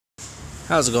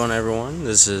How's it going, everyone?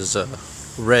 This is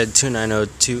Red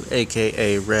 2902,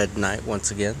 aka Red Knight, once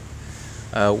again.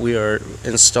 We are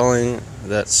installing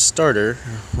that starter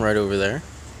right over there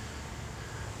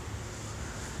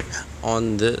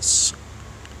on this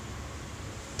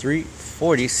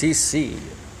 340cc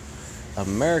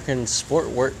American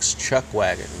Sportworks Chuck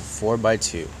Wagon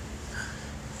 4x2,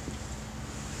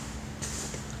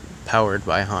 powered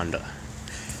by Honda.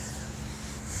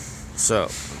 So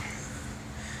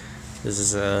this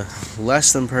is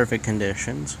less than perfect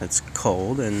conditions. It's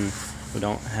cold and we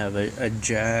don't have a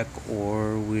jack,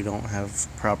 or we don't have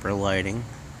proper lighting.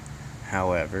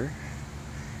 However,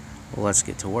 let's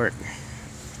get to work.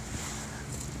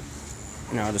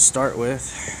 Now, to start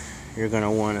with, you're going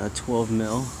to want a 12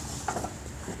 mil.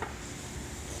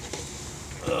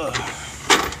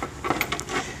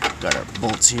 Got our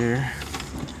bolts here.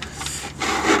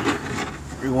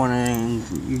 You're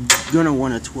going to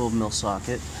want a 12 mil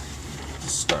socket.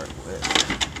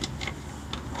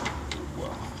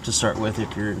 To start with,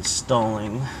 if you're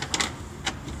installing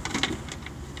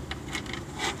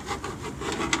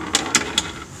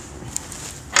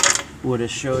would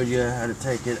have showed you how to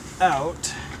take it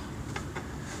out,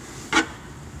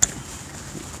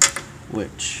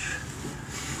 which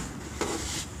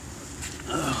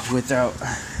without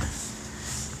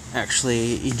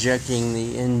actually ejecting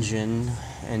the engine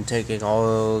and taking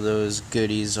all those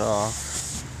goodies off.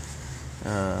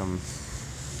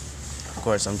 Of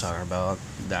course, I'm talking about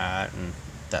that and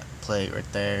that plate right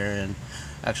there and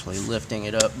actually lifting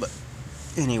it up, but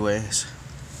anyways,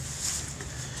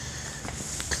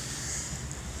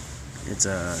 it's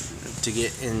to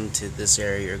get into this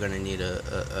area, you're going to need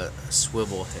a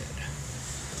swivel head.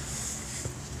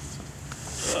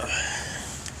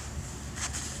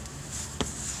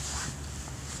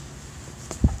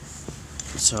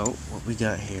 So what we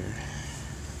got here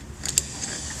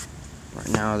right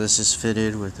now, this is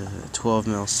fitted with a 12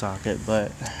 mil socket,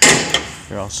 but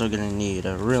you're also going to need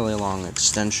a really long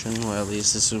extension. Well, at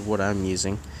least this is what I'm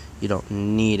using. You don't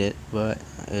need it, but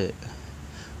it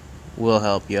will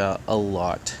help you out a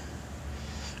lot.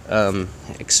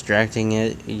 Extracting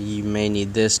it, you may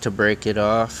need this to break it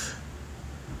off.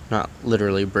 Not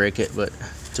literally break it, but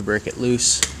to break it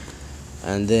loose.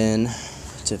 And then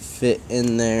to fit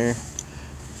in there,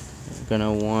 you're going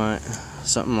to want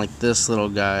something like this little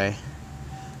guy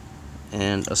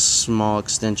and a small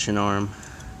extension arm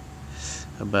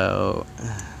about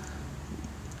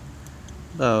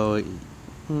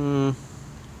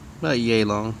yay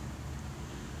long,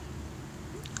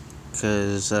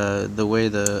 because the way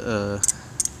this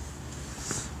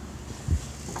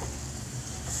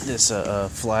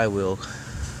flywheel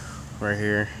right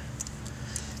here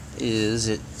is,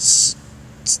 it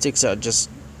sticks out just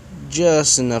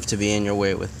enough to be in your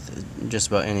way with just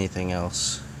about anything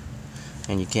else,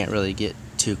 and you can't really get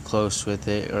too close with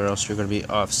it, or else you're going to be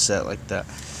offset like that.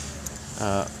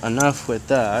 Enough with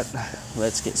that.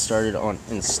 Let's get started on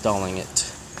installing it.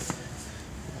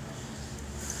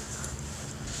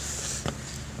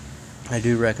 I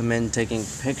do recommend taking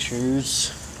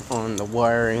pictures on the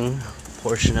wiring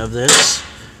portion of this.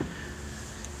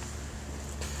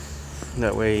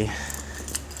 That way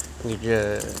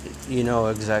you know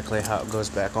exactly how it goes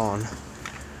back on.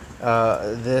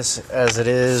 This, as it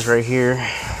is right here,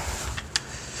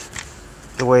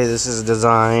 the way this is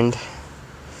designed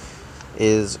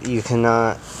is you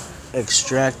cannot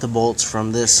extract the bolts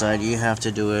from this side. You have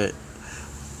to do it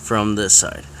from this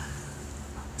side.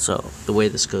 So the way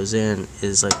this goes in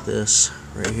is like this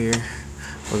right here.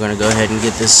 We're going to go ahead and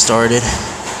get this started.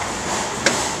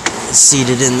 It's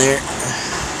seated in there.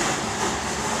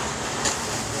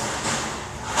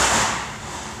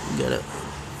 Gotta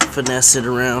finesse it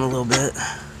around a little bit.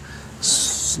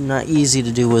 It's not easy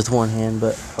to do with one hand,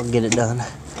 but I'll get it done.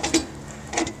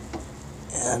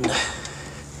 And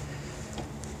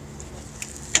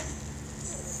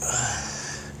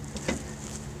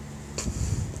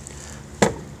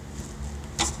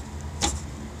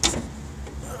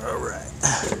alright.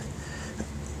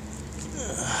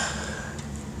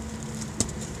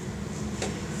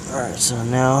 Alright, so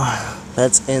now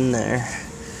that's in there.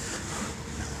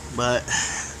 But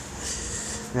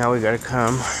now we gotta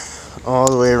come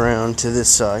all the way around to this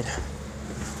side,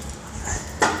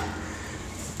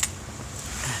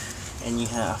 and you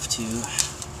have to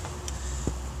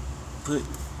put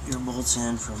your bolts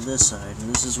in from this side. And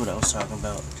this is what I was talking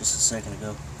about just a second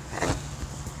ago.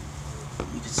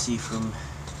 You can see from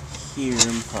here,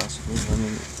 and possibly, let me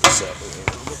move this out of the way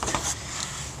a little bit.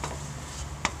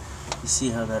 You see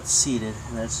how that's seated,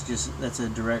 and that's a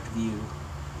direct view,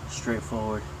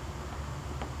 straightforward.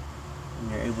 And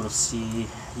you're able to see,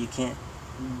 you can't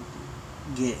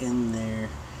get in there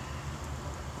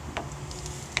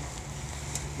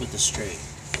with a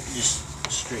just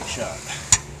straight shot.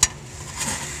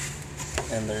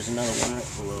 And there's another one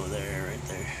right below there, right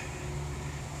there.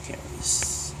 Can't really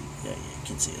see. Yeah, you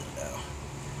can see it now.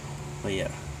 But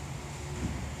yeah,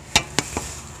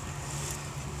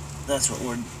 that's what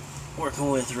we're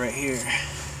working with right here.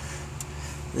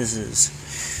 This is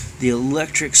the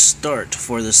electric start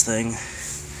for this thing,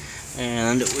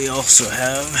 and we also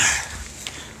have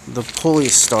the pulley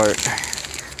start.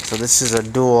 So this is a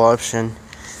dual option,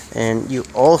 and you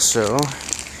also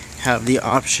have the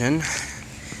option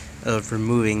of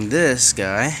removing this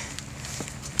guy.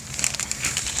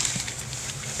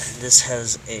 This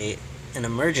has an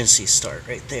emergency start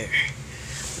right there.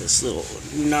 This little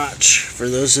notch, for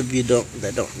those of you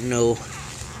that don't know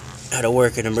how to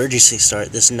work an emergency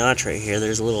start, this notch right here,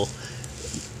 there's a little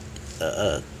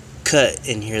cut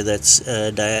in here that's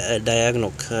a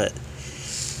diagonal cut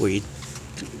where you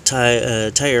tie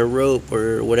a rope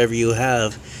or whatever you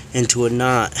have into a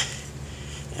knot,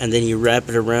 and then you wrap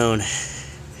it around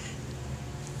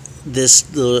this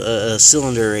little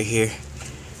cylinder right here,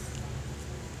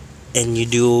 and you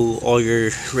do all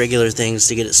your regular things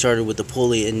to get it started with the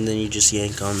pulley, and then you just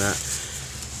yank on that.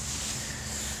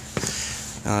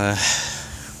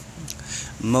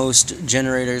 Most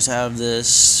generators have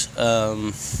this.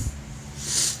 I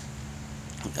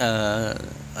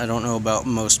don't know about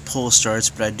most pull starts,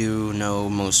 but I do know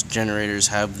most generators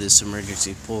have this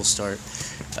emergency pull start.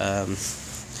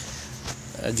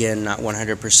 Again, not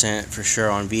 100% for sure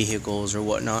on vehicles or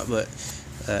whatnot, but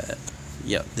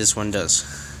yeah, this one does.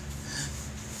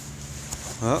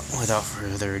 Well, without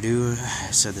further ado,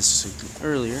 I said this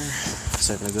earlier, a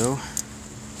second ago.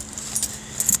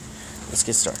 Let's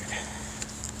get started.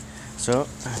 So,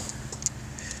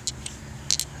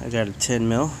 I got a 10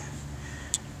 mil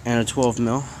and a 12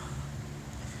 mil.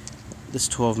 This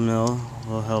 12 mil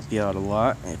will help you out a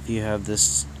lot if you have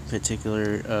this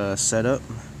particular setup.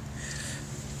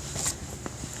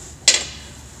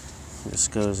 This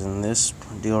goes in this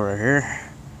deal right here.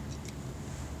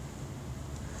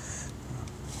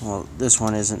 Well, this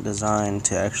one isn't designed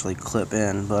to actually clip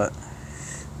in, but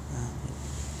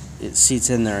it seats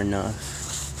in there enough.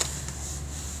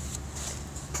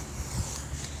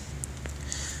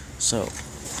 So,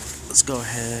 let's go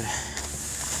ahead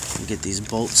and get these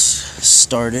bolts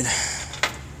started.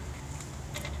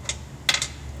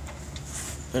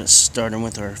 I'm going to start them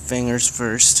with our fingers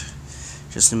first,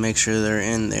 just to make sure they're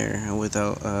in there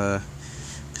without,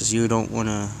 because you don't want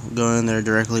to go in there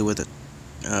directly with a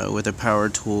power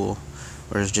tool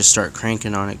or just start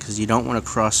cranking on it, because you don't want to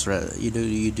cross thread.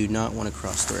 You do not want to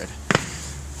cross thread.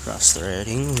 Cross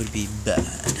threading would be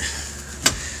bad.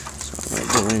 So I'm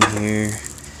going to go in here.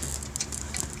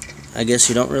 I guess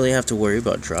you don't really have to worry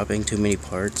about dropping too many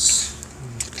parts,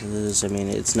 because I mean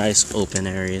it's nice open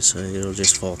area, so it'll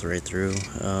just fall right through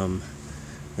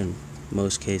in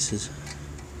most cases.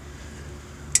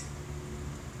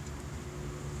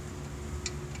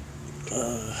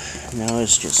 Now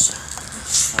it's just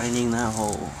finding that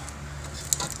hole.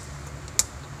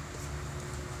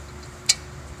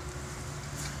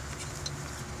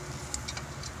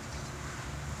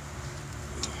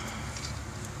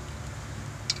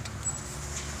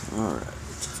 Alright.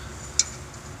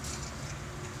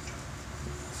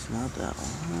 It's not that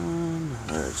one.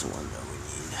 There's the one that we need.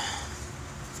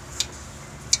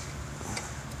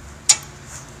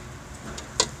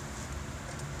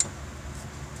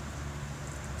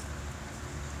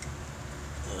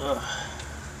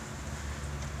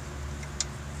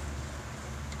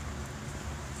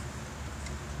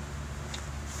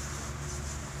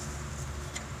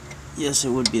 Yes, it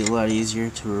would be a lot easier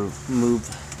to remove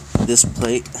this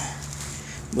plate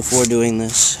before doing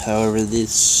this. However,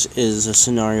 this is a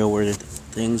scenario where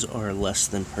things are less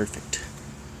than perfect.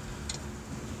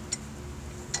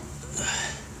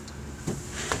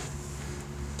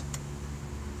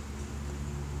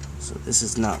 So this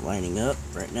is not lining up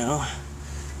right now.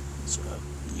 So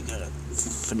you gotta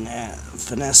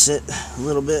finesse it a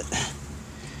little bit.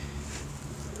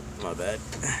 My bad.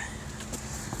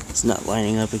 It's not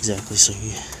lining up exactly, so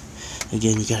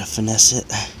again you gotta finesse it.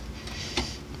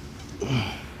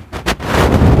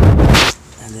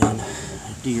 And then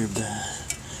do your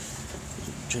best.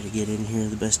 Try to get in here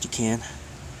the best you can.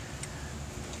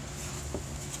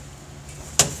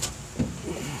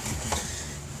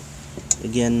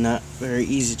 Again, not very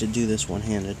easy to do this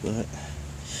one-handed, but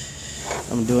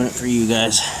I'm doing it for you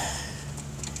guys.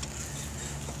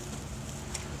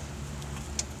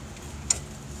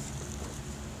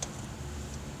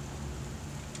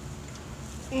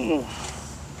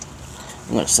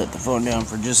 I'm gonna set the phone down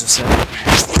for just a second.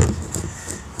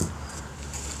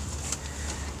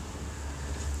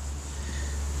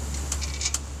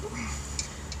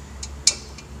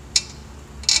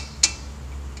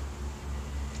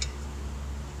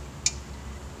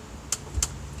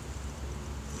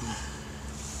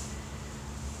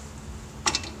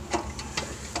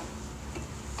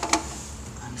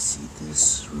 See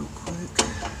this real quick.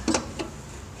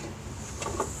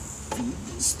 Feed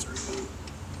this through.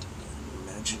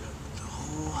 Match it up with the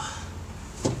hole.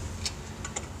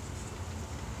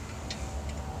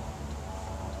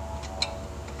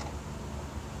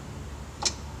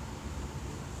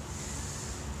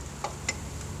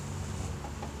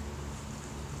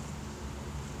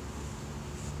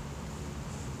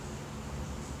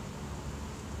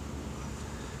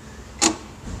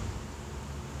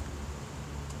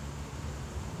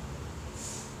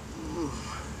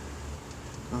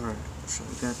 Alright, so I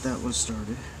got that one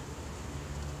started.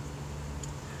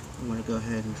 I'm going to go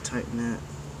ahead and tighten that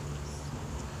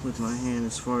with my hand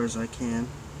as far as I can.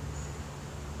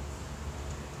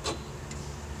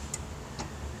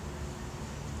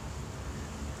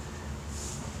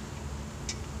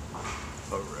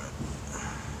 Alright.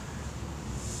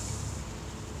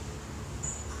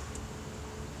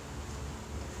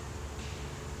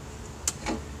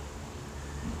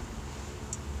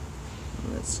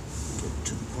 Let's get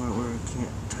to the point where I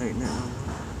can't tighten it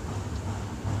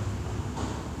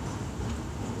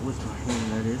with my hand,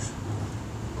 that is.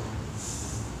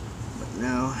 But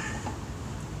now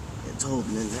it's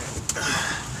holding in there.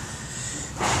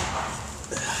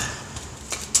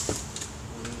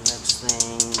 And the next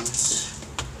things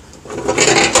to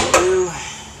do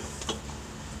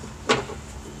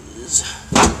is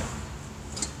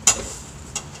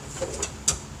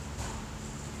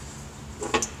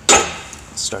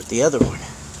start the other one.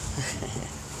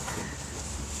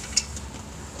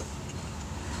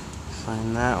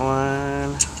 Find that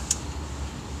one.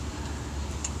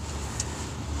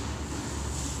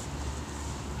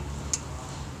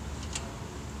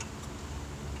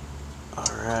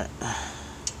 Alright.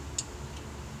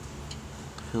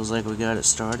 Feels like we got it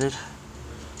started,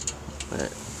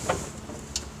 but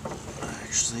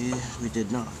actually we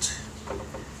did not.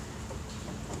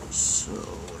 So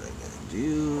what I gotta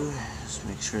do is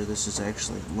make sure this is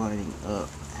actually lining up.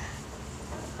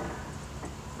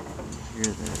 Here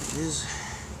that is.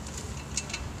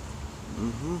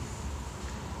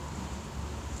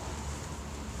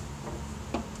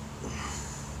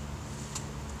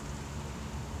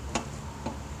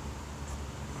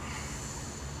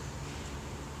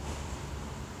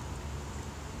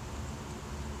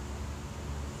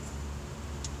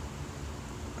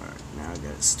 Alright, now I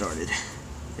got it started.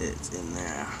 It's in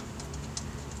there.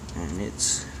 And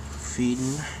it's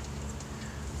feeding.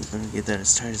 I'm gonna get that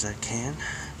as tight as I can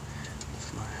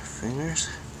with my fingers.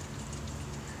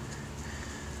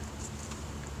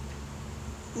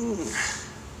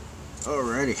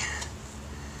 Alrighty.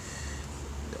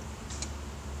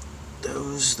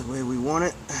 Those the way we want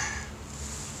it.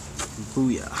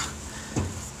 Booyah.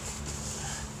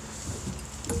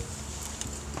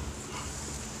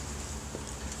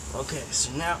 Okay,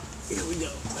 so now here we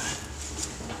go.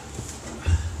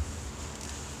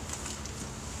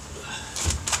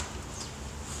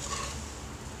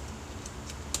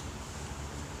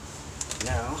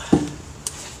 Now,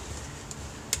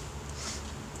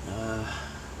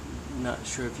 not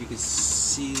sure if you can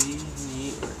see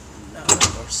me or not,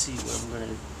 or see what I'm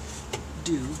gonna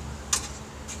do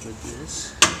with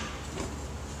this.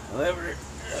 However,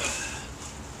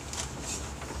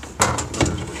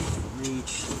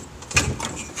 reach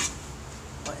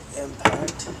my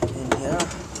impact in here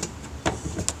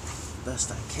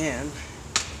best I can.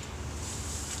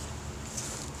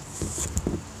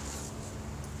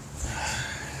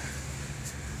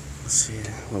 Let's see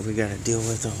what we gotta deal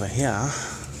with over here.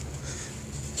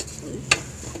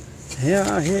 Here.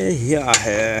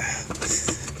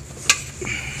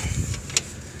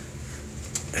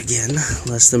 Again,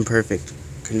 less than perfect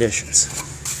conditions.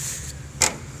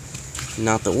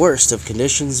 Not the worst of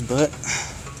conditions, but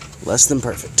less than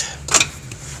perfect.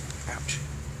 Ouch.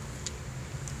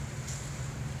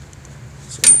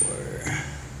 So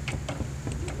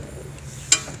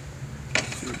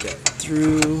we got it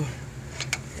through,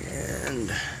 and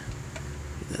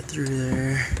get that through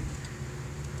there.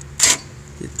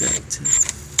 Get that to.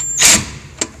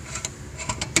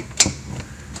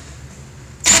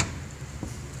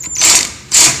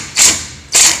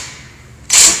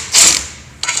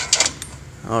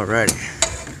 Alrighty.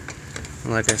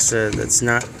 Like I said, that's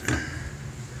not.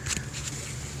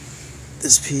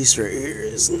 This piece right here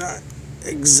is not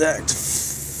exact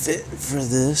fit for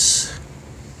this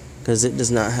because it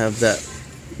does not have that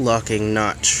locking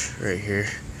notch right here.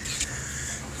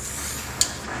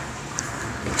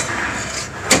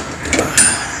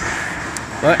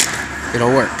 But it'll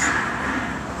work.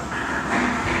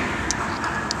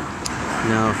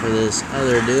 Now for this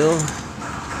other deal,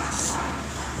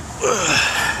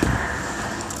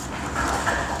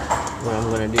 what I'm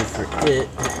going to do for it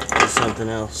is something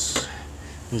else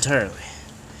entirely.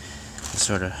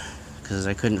 Sort of, because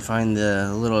I couldn't find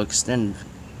the little extension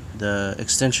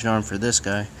arm for this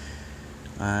guy.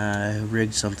 I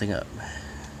rigged something up.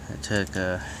 I took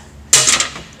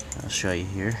I'll show you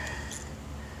here.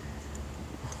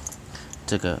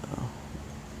 Took a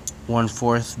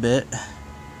 1/4 bit,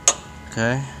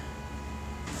 okay,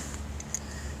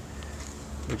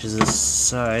 which is the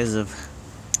size of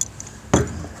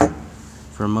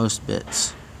for most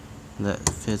bits. That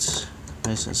fits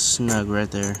nice and snug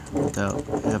right there without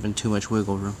having too much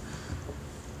wiggle room.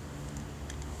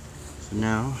 So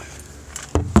now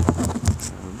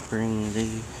I'll bring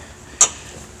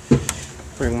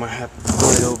my happy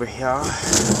boy over here.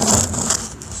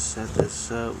 Set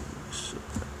this up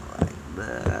like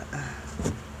that.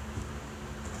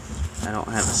 I don't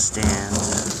have a stand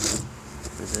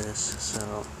for this,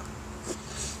 so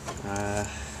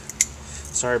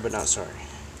sorry but not sorry.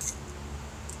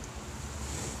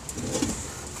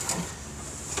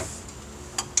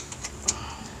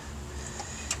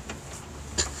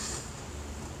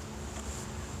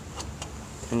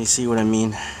 And you see what I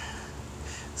mean?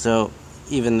 So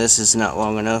even this is not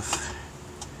long enough,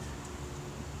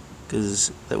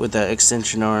 because with that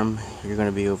extension arm you're going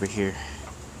to be over here,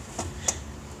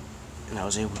 and I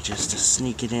was able just to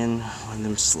sneak it in on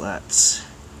them slats.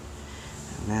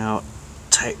 And now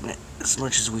tighten it as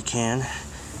much as we can,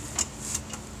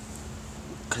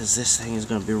 because this thing is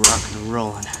going to be rocking and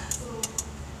rolling.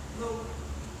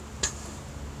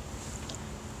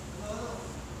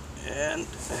 And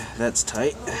that's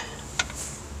tight.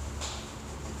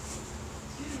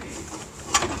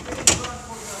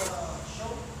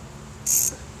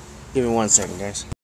 Give me 1 second, guys.